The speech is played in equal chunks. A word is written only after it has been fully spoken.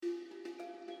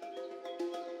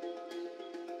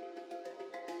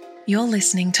You're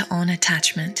listening to On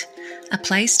Attachment, a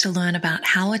place to learn about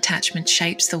how attachment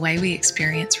shapes the way we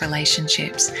experience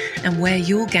relationships and where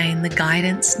you'll gain the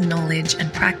guidance, knowledge,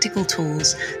 and practical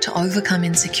tools to overcome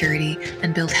insecurity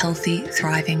and build healthy,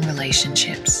 thriving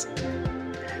relationships.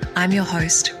 I'm your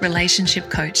host, relationship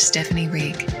coach Stephanie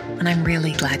Rigg, and I'm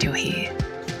really glad you're here.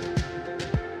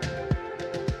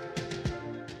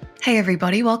 Hey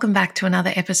everybody, welcome back to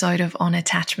another episode of On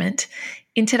Attachment.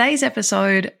 In today's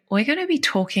episode, we're going to be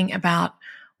talking about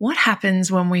what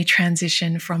happens when we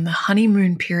transition from the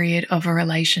honeymoon period of a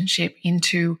relationship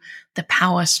into the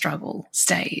power struggle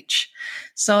stage.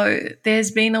 So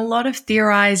there's been a lot of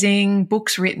theorizing,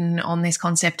 books written on this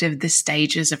concept of the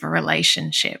stages of a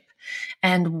relationship.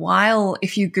 And while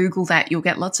if you Google that, you'll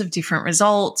get lots of different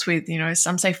results with,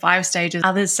 some say 5 stages,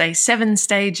 others say 7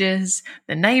 stages.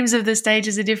 The names of the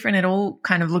stages are different. It all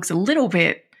kind of looks a little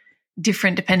bit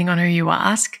different depending on who you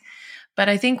ask. But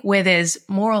I think where there's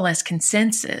more or less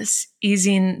consensus is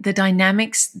in the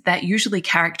dynamics that usually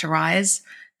characterize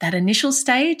that initial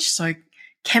stage. So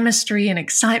chemistry and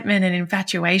excitement and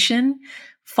infatuation,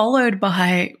 followed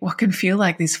by what can feel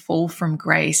like this fall from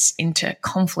grace into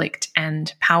conflict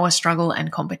and power struggle and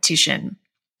competition.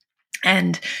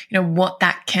 And, what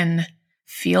that can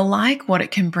feel like, what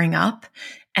it can bring up.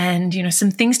 And,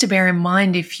 some things to bear in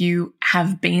mind if you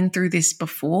have been through this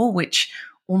before, which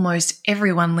almost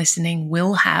everyone listening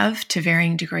will have to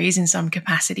varying degrees in some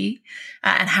capacity,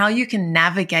 and how you can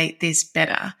navigate this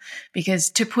better. Because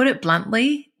to put it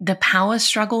bluntly, the power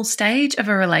struggle stage of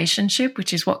a relationship,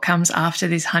 which is what comes after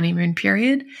this honeymoon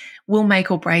period, will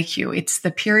make or break you. It's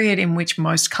the period in which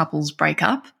most couples break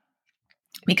up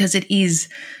because it is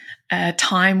a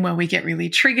time where we get really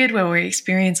triggered, where we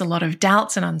experience a lot of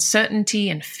doubts and uncertainty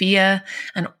and fear,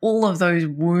 and all of those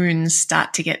wounds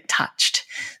start to get touched.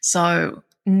 So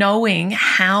knowing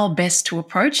how best to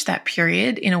approach that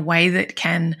period in a way that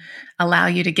can allow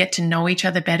you to get to know each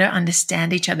other better,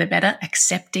 understand each other better,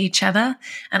 accept each other,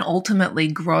 and ultimately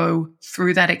grow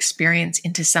through that experience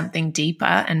into something deeper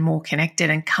and more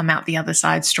connected and come out the other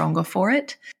side stronger for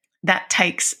it. That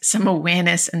takes some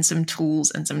awareness and some tools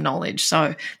and some knowledge.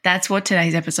 So that's what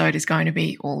today's episode is going to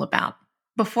be all about.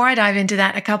 Before I dive into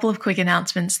that, a couple of quick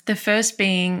announcements. The first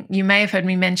being, you may have heard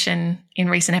me mention in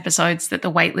recent episodes that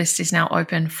the waitlist is now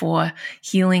open for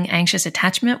Healing Anxious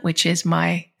Attachment, which is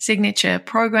my signature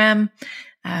program.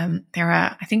 There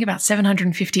are, I think, about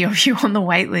 750 of you on the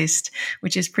waitlist,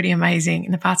 which is pretty amazing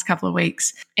in the past couple of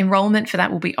weeks. Enrollment for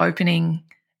that will be opening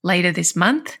later this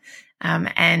month.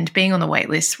 And being on the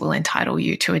waitlist will entitle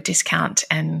you to a discount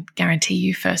and guarantee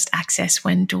you first access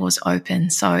when doors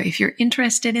open. So if you're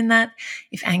interested in that,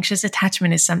 if anxious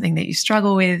attachment is something that you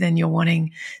struggle with and you're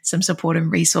wanting some support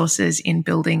and resources in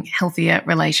building healthier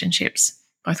relationships,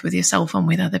 both with yourself and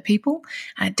with other people,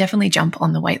 definitely jump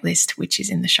on the waitlist, which is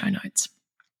in the show notes.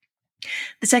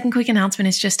 The second quick announcement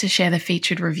is just to share the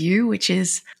featured review, which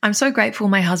is, I'm so grateful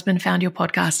my husband found your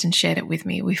podcast and shared it with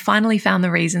me. We finally found the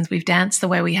reasons we've danced the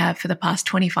way we have for the past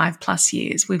 25 plus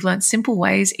years. We've learned simple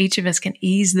ways each of us can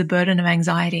ease the burden of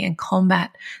anxiety and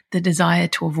combat the desire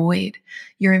to avoid.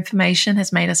 Your information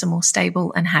has made us a more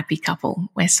stable and happy couple.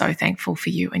 We're so thankful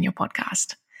for you and your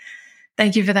podcast.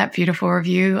 Thank you for that beautiful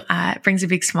review. It brings a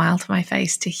big smile to my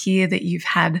face to hear that you've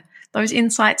had those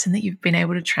insights and that you've been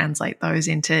able to translate those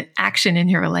into action in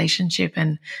your relationship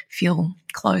and feel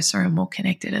closer and more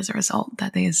connected as a result.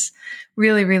 That is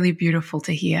really, really beautiful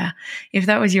to hear. If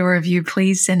that was your review,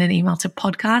 please send an email to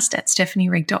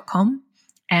podcast@stephanierig.com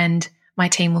and my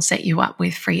team will set you up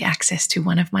with free access to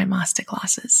one of my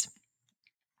masterclasses.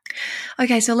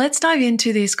 Okay, so let's dive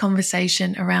into this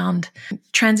conversation around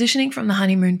transitioning from the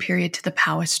honeymoon period to the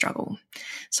power struggle.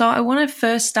 So I want to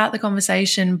first start the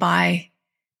conversation by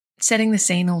setting the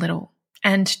scene a little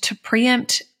and to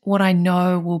preempt what I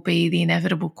know will be the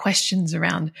inevitable questions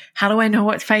around how do I know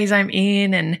what phase I'm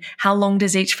in and how long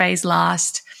does each phase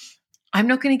last? I'm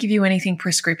not going to give you anything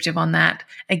prescriptive on that.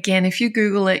 Again, if you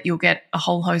Google it, you'll get a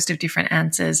whole host of different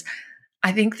answers.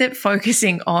 I think that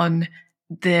focusing on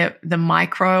the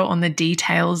micro, on the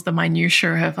details, the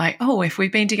minutiae of like, oh, if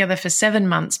we've been together for 7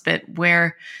 months, but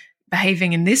we're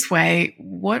behaving in this way,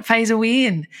 what phase are we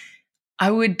in? I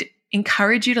would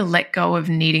encourage you to let go of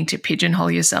needing to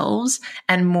pigeonhole yourselves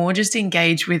and more just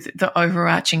engage with the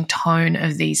overarching tone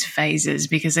of these phases,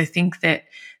 because I think that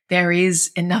there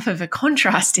is enough of a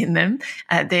contrast in them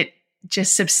that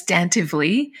just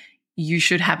substantively you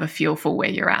should have a feel for where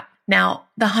you're at. Now,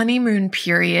 the honeymoon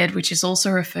period, which is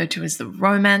also referred to as the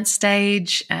romance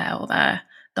stage or the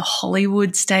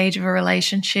Hollywood stage of a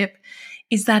relationship,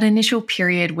 is that initial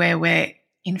period where we're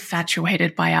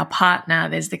infatuated by our partner.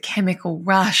 There's the chemical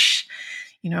rush.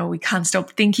 We can't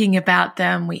stop thinking about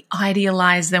them. We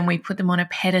idealize them. We put them on a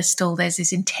pedestal. There's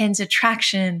this intense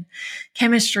attraction,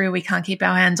 chemistry. We can't keep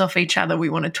our hands off each other. We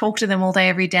want to talk to them all day,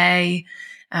 every day.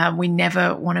 We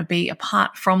never want to be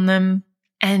apart from them.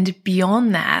 And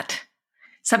beyond that,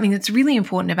 something that's really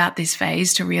important about this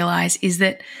phase to realize is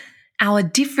that our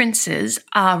differences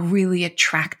are really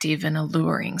attractive and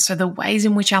alluring. So the ways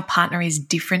in which our partner is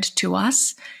different to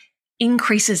us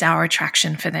increases our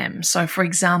attraction for them. So for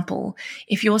example,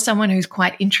 if you're someone who's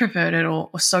quite introverted or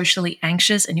socially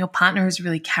anxious and your partner is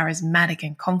really charismatic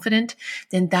and confident,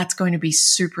 then that's going to be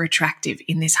super attractive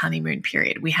in this honeymoon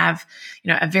period. We have,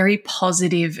 a very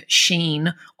positive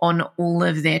sheen on all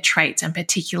of their traits and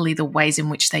particularly the ways in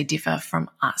which they differ from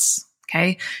us.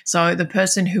 Okay. So the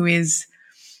person who is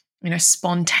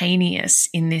spontaneous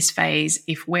in this phase,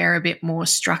 if we're a bit more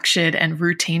structured and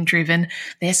routine driven,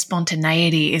 their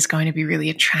spontaneity is going to be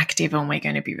really attractive and we're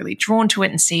going to be really drawn to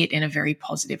it and see it in a very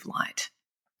positive light.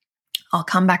 I'll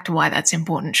come back to why that's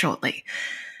important shortly.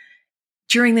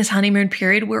 During this honeymoon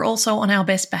period, we're also on our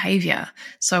best behavior.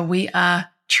 So we are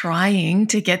trying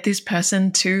to get this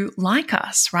person to like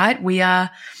us, right? We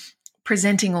are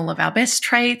presenting all of our best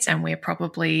traits and we're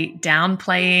probably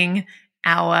downplaying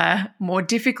our more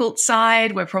difficult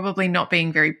side. We're probably not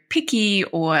being very picky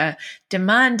or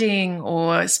demanding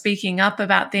or speaking up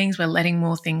about things. We're letting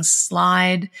more things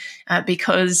slide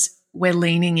because we're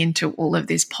leaning into all of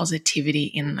this positivity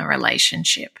in the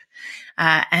relationship.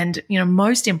 And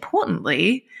most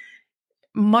importantly,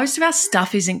 most of our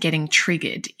stuff isn't getting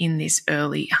triggered in this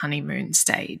early honeymoon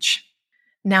stage.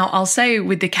 Now, I'll say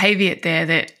with the caveat there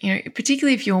that,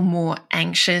 particularly if you're more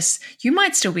anxious, you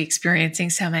might still be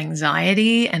experiencing some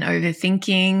anxiety and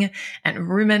overthinking and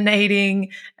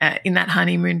ruminating in that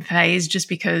honeymoon phase, just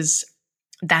because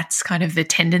that's kind of the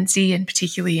tendency, and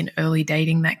particularly in early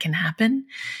dating that can happen.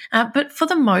 But for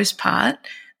the most part,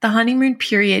 the honeymoon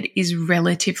period is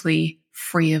relatively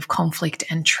free of conflict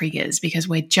and triggers because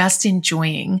we're just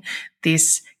enjoying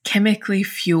this chemically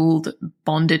fueled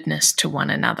bondedness to one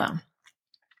another.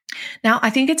 Now, I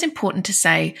think it's important to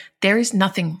say there is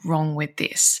nothing wrong with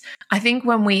this. I think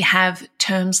when we have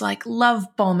terms like love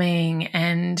bombing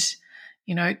and,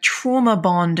 trauma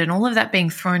bond and all of that being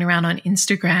thrown around on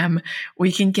Instagram,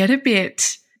 we can get a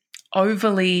bit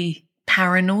overly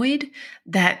paranoid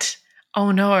that,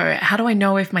 oh no, how do I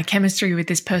know if my chemistry with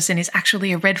this person is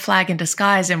actually a red flag in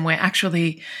disguise and we're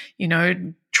actually,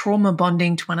 trauma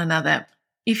bonding to one another?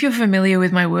 If you're familiar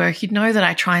with my work, you'd know that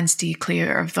I try and steer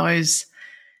clear of those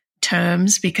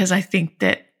terms because I think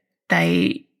that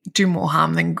they do more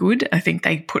harm than good. I think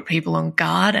they put people on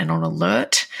guard and on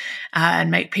alert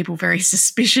and make people very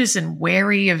suspicious and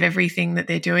wary of everything that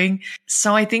they're doing.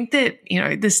 So I think that,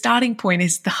 the starting point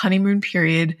is the honeymoon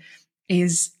period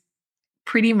is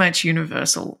pretty much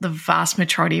universal. The vast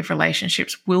majority of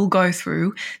relationships will go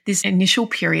through this initial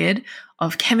period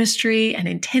of chemistry and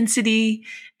intensity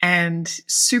and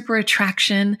super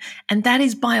attraction. And that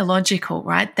is biological,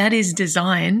 right? That is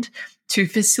designed to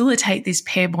facilitate this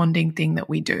pair bonding thing that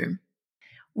we do.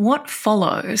 What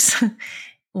follows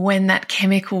when that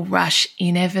chemical rush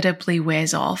inevitably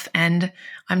wears off, and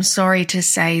I'm sorry to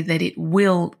say that it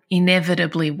will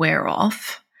inevitably wear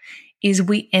off, is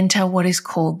we enter what is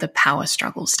called the power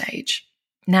struggle stage.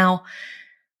 Now,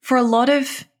 for a lot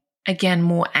of, again,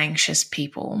 more anxious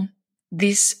people,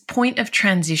 this point of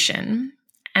transition,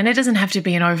 and it doesn't have to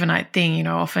be an overnight thing,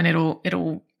 often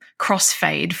it'll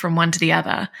crossfade from one to the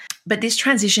other. But this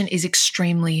transition is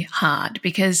extremely hard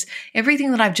because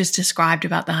everything that I've just described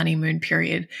about the honeymoon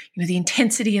period, the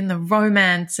intensity and the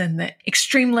romance and the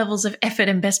extreme levels of effort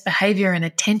and best behavior and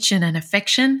attention and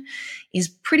affection is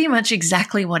pretty much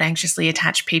exactly what anxiously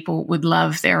attached people would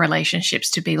love their relationships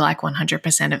to be like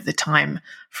 100% of the time,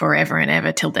 forever and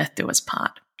ever till death do us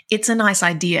part. It's a nice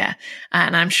idea,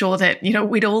 and I'm sure that,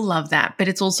 we'd all love that, but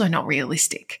it's also not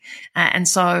realistic. And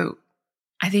so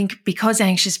I think because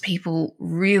anxious people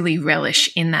really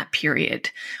relish in that period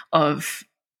of,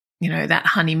 that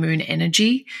honeymoon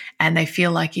energy, and they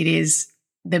feel like it is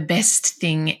the best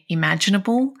thing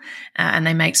imaginable, and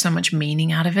they make so much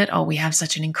meaning out of it. Oh, we have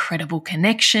such an incredible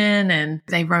connection, and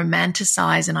they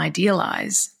romanticize and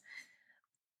idealize.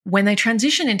 When they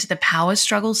transition into the power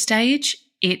struggle stage,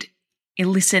 it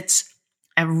elicits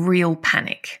a real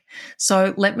panic.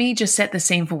 So let me just set the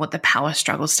scene for what the power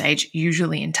struggle stage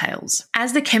usually entails.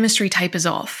 As the chemistry tapers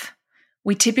off,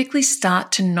 we typically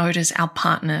start to notice our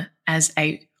partner as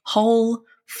a whole,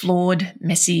 flawed,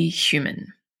 messy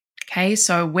human. Okay,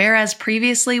 so whereas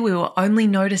previously we were only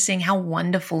noticing how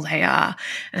wonderful they are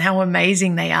and how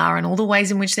amazing they are and all the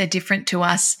ways in which they're different to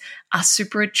us are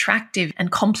super attractive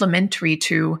and complementary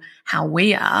to how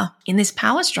we are, in this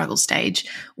power struggle stage,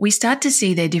 we start to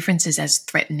see their differences as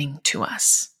threatening to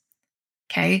us.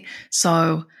 Okay,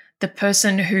 so the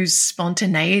person whose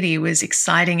spontaneity was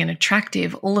exciting and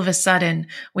attractive, all of a sudden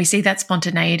we see that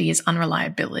spontaneity as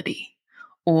unreliability,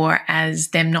 or as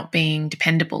them not being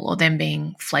dependable, or them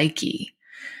being flaky.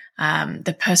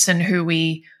 The person who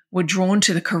we were drawn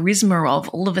to the charisma of,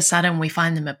 all of a sudden we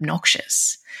find them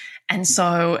obnoxious. And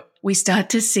so we start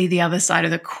to see the other side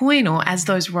of the coin, or as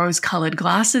those rose-colored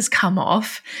glasses come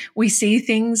off, we see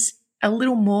things a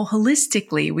little more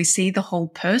holistically. We see the whole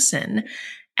person.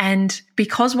 And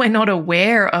because we're not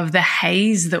aware of the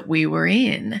haze that we were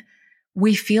in,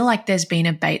 we feel like there's been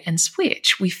a bait and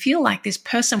switch. We feel like this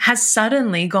person has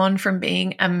suddenly gone from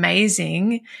being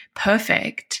amazing,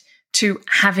 perfect, to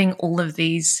having all of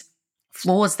these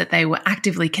flaws that they were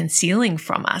actively concealing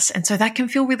from us. And so that can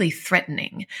feel really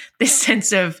threatening. This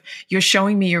sense of, you're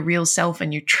showing me your real self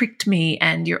and you tricked me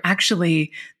and you're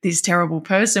actually this terrible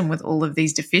person with all of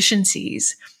these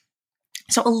deficiencies.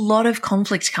 So a lot of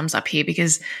conflict comes up here,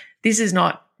 because this is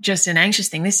not just an anxious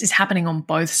thing. This is happening on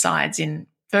both sides. In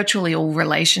virtually all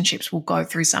relationships will go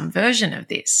through some version of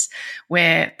this,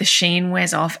 where the sheen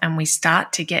wears off and we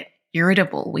start to get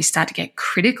irritable. We start to get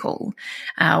critical.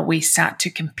 We start to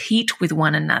compete with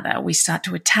one another. We start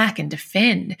to attack and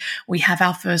defend. We have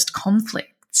our first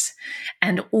conflicts.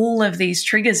 And all of these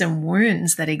triggers and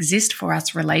wounds that exist for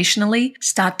us relationally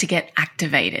start to get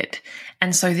activated.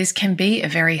 And so this can be a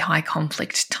very high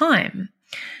conflict time.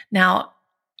 Now,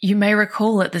 you may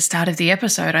recall at the start of the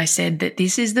episode, I said that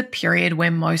this is the period where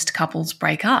most couples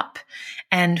break up.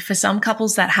 And for some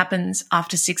couples, that happens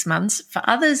after 6 months. For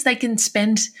others, they can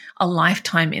spend a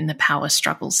lifetime in the power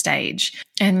struggle stage.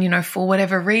 And, for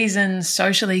whatever reason,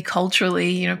 socially,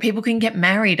 culturally, people can get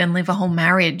married and live a whole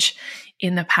marriage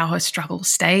in the power struggle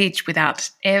stage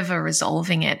without ever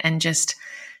resolving it and just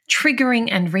triggering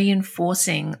and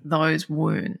reinforcing those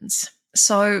wounds.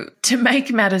 So to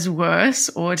make matters worse,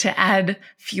 or to add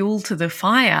fuel to the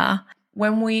fire,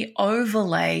 when we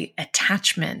overlay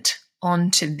attachment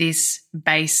onto this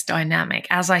base dynamic,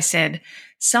 as I said,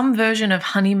 some version of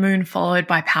honeymoon followed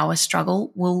by power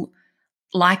struggle will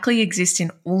likely exist in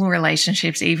all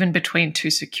relationships, even between two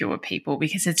secure people,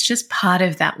 because it's just part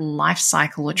of that life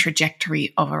cycle or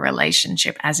trajectory of a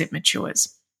relationship as it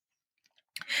matures.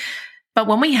 But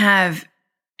when we have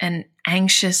an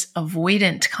anxious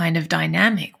avoidant kind of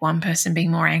dynamic, one person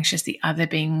being more anxious, the other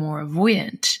being more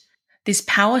avoidant, this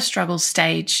power struggle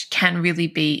stage can really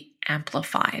be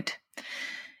amplified.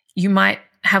 You might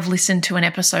have listened to an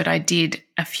episode I did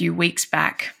a few weeks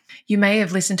back. You may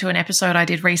have listened to an episode I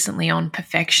did recently on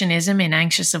perfectionism in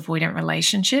anxious avoidant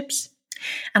relationships.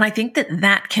 And I think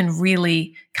that can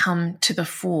really come to the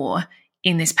fore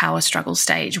in this power struggle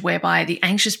stage, whereby the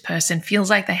anxious person feels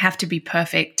like they have to be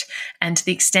perfect. And to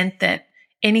the extent that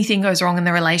anything goes wrong in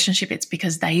the relationship, it's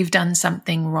because they've done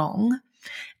something wrong.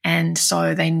 And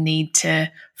so they need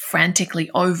to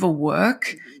frantically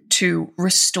overwork to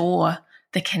restore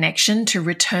the connection, to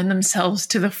return themselves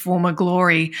to the former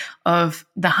glory of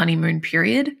the honeymoon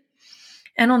period.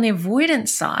 And on the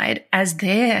avoidance side, as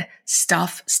their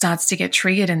stuff starts to get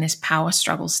triggered in this power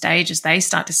struggle stage, as they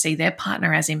start to see their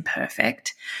partner as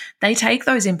imperfect, they take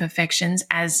those imperfections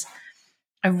as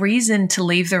a reason to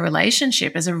leave the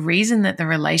relationship, as a reason that the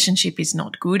relationship is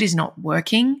not good, is not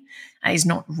working, is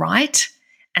not right.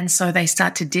 And so they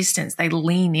start to distance. They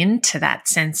lean into that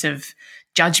sense of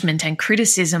judgment and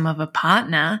criticism of a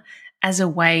partner as a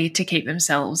way to keep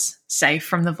themselves safe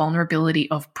from the vulnerability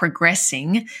of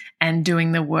progressing and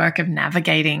doing the work of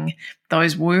navigating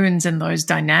those wounds and those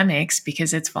dynamics,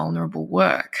 because it's vulnerable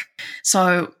work.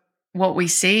 So what we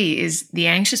see is the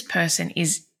anxious person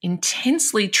is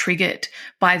intensely triggered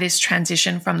by this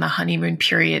transition from the honeymoon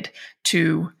period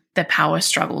to the power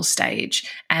struggle stage,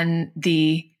 and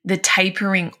the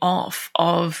tapering off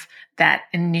of that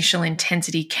initial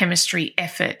intensity, chemistry,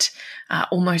 effort,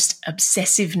 almost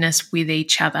obsessiveness with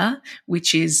each other,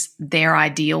 which is their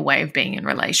ideal way of being in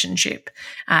relationship,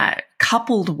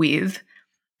 coupled with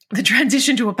the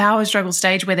transition to a power struggle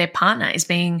stage where their partner is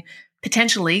being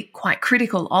potentially quite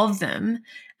critical of them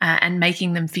and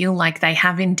making them feel like they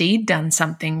have indeed done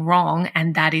something wrong,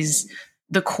 and that is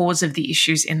the cause of the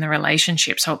issues in the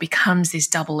relationship. So it becomes this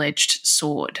double-edged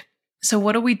sword. So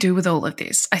what do we do with all of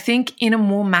this? I think in a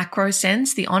more macro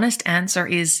sense, the honest answer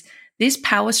is this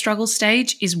power struggle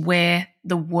stage is where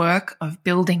the work of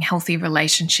building healthy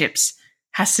relationships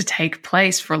has to take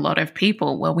place for a lot of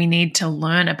people, where we need to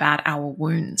learn about our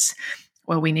wounds,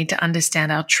 where we need to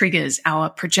understand our triggers, our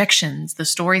projections, the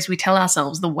stories we tell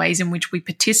ourselves, the ways in which we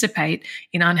participate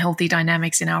in unhealthy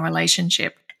dynamics in our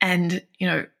relationship. And,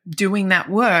 doing that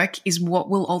work is what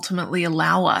will ultimately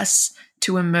allow us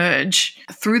to emerge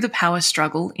through the power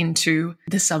struggle into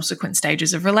the subsequent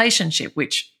stages of relationship,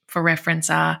 which for reference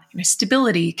are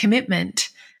stability, commitment,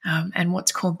 and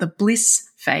what's called the bliss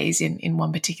phase in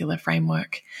one particular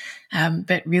framework.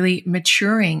 But really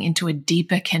maturing into a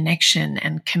deeper connection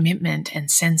and commitment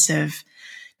and sense of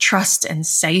trust and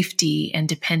safety and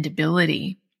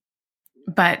dependability.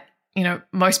 But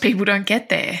most people don't get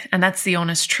there, and that's the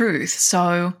honest truth.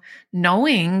 So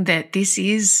knowing that this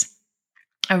is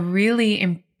a really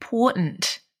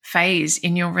important phase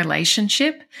in your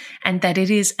relationship and that it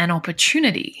is an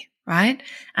opportunity, right?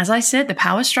 As I said, the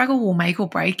power struggle will make or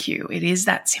break you. It is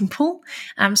that simple.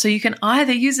 So you can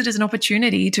either use it as an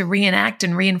opportunity to reenact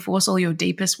and reinforce all your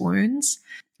deepest wounds,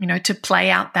 to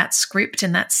play out that script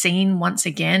and that scene once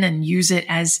again and use it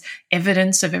as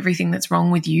evidence of everything that's wrong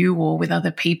with you or with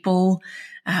other people,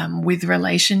 with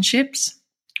relationships.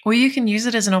 Or you can use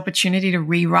it as an opportunity to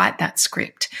rewrite that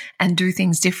script and do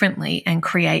things differently and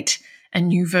create a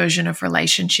new version of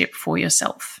relationship for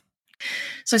yourself.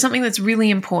 So something that's really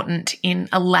important in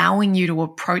allowing you to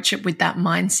approach it with that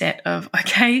mindset of,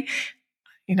 okay,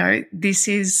 this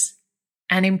is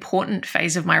an important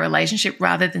phase of my relationship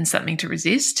rather than something to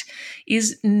resist,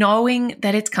 is knowing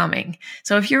that it's coming.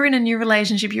 So if you're in a new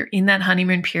relationship, you're in that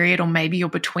honeymoon period, or maybe you're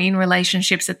between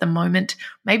relationships at the moment,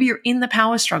 maybe you're in the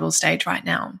power struggle stage right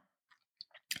now.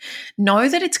 Know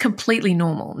that it's completely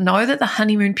normal. Know that the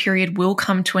honeymoon period will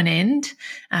come to an end,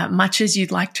 much as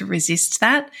you'd like to resist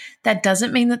that. That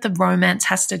doesn't mean that the romance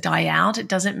has to die out. It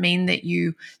doesn't mean that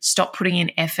you stop putting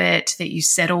in effort, that you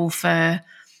settle for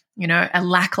a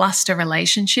lackluster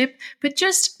relationship, but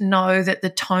just know that the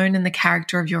tone and the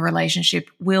character of your relationship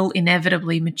will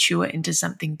inevitably mature into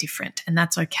something different, and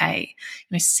that's okay.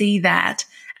 See that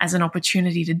as an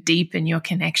opportunity to deepen your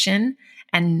connection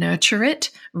and nurture it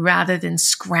rather than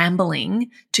scrambling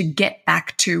to get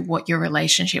back to what your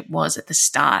relationship was at the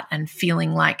start and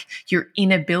feeling like your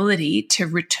inability to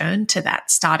return to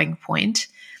that starting point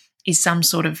is some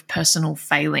sort of personal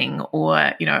failing, or,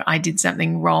 I did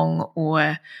something wrong,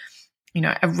 or,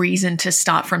 a reason to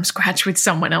start from scratch with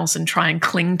someone else and try and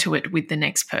cling to it with the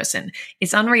next person.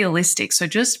 It's unrealistic. So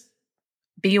just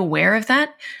be aware of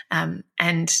that,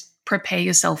 and prepare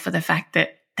yourself for the fact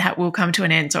that that will come to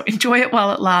an end. So enjoy it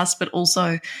while it lasts, but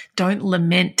also don't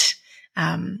lament,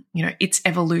 its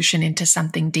evolution into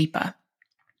something deeper.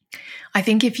 I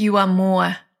think if you are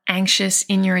more anxious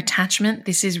in your attachment,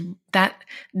 that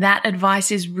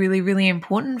advice is really, really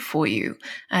important for you.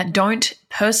 Don't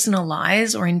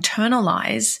personalize or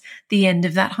internalize the end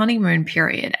of that honeymoon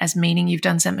period as meaning you've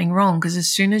done something wrong, because as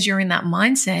soon as you're in that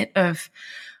mindset of,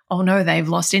 oh no, they've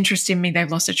lost interest in me,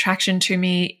 they've lost attraction to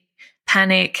me,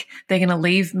 panic, they're going to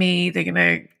leave me, they're going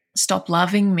to stop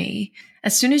loving me.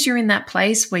 As soon as you're in that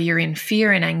place where you're in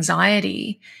fear and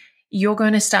anxiety, you're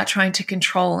going to start trying to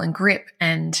control and grip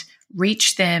and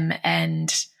reach them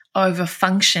and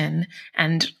overfunction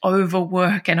and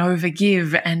overwork and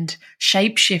overgive and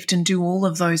shapeshift and do all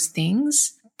of those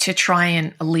things to try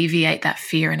and alleviate that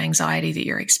fear and anxiety that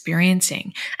you're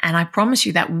experiencing. And I promise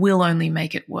you that will only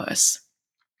make it worse.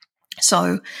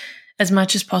 So as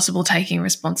much as possible, taking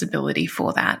responsibility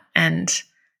for that and,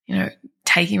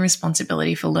 taking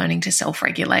responsibility for learning to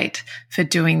self-regulate, for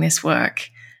doing this work,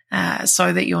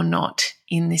 so that you're not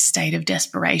in this state of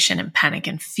desperation and panic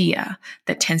and fear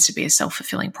that tends to be a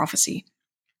self-fulfilling prophecy.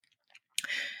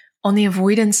 On the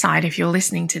avoidance side, if you're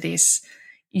listening to this,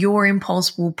 your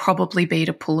impulse will probably be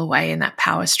to pull away in that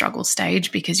power struggle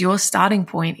stage, because your starting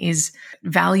point is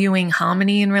valuing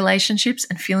harmony in relationships,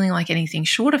 and feeling like anything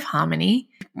short of harmony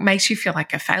makes you feel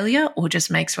like a failure or just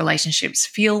makes relationships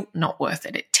feel not worth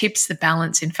it. It tips the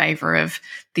balance in favor of,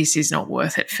 this is not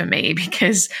worth it for me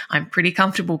because I'm pretty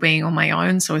comfortable being on my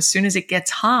own. So as soon as it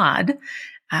gets hard,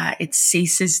 it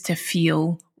ceases to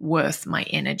feel worth my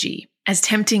energy. As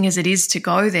tempting as it is to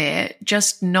go there,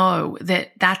 just know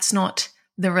that that's not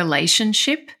the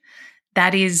relationship.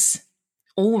 That is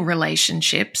all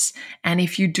relationships. And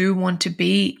if you do want to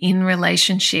be in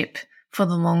relationship for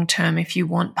the long term, if you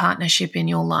want partnership in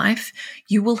your life,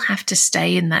 you will have to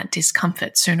stay in that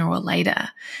discomfort sooner or later.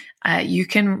 You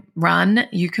can run,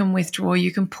 you can withdraw,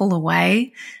 you can pull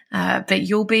away, but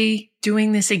you'll be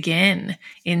doing this again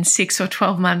in 6 or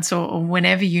 12 months or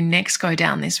whenever you next go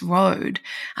down this road.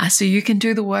 So you can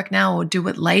do the work now or do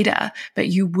it later, but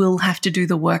you will have to do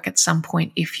the work at some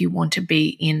point if you want to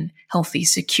be in healthy,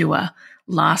 secure,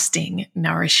 lasting,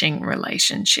 nourishing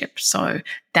relationship. So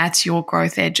that's your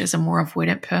growth edge as a more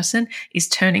avoidant person, is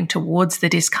turning towards the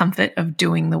discomfort of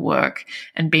doing the work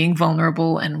and being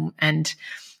vulnerable and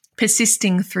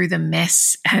persisting through the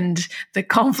mess and the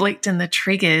conflict and the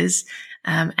triggers,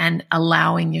 and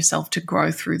allowing yourself to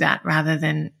grow through that rather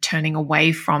than turning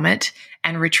away from it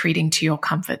and retreating to your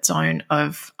comfort zone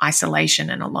of isolation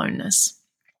and aloneness.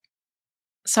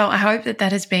 So I hope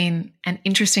that has been an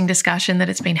interesting discussion, that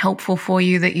it's been helpful for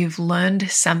you, that you've learned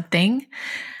something.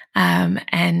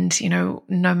 And, no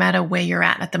matter where you're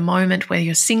at the moment, whether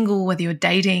you're single, whether you're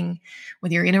dating,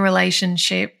 whether you're in a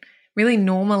relationship, really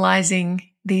normalizing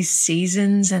these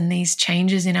seasons and these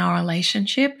changes in our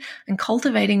relationship and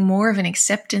cultivating more of an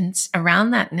acceptance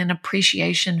around that and an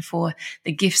appreciation for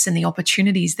the gifts and the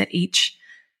opportunities that each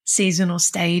season or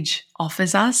stage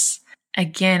offers us.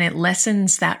 Again, it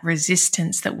lessens that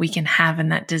resistance that we can have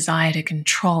and that desire to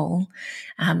control,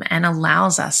 and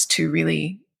allows us to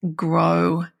really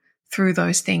grow through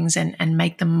those things and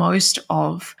make the most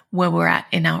of where we're at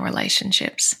in our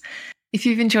relationships. If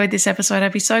you've enjoyed this episode,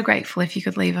 I'd be so grateful if you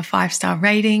could leave a 5-star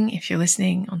rating if you're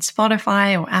listening on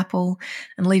Spotify or Apple,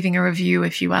 and leaving a review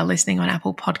if you are listening on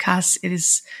Apple Podcasts. It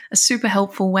is a super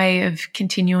helpful way of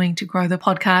continuing to grow the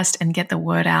podcast and get the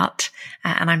word out.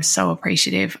 And I'm so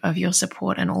appreciative of your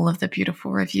support and all of the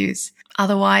beautiful reviews.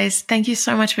 Otherwise, thank you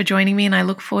so much for joining me, and I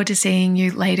look forward to seeing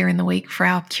you later in the week for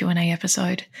our Q&A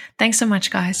episode. Thanks so much,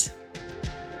 guys.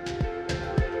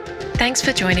 Thanks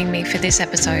for joining me for this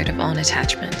episode of On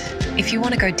Attachment. If you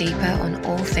want to go deeper on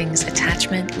all things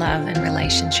attachment, love, and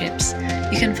relationships,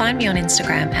 you can find me on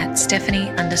Instagram at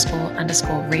Stephanie__Rig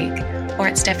or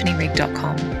at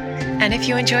stephanierig.com. And if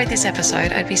you enjoyed this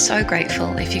episode, I'd be so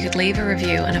grateful if you could leave a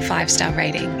review and a 5-star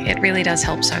rating. It really does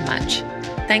help so much.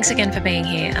 Thanks again for being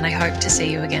here, and I hope to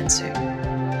see you again soon.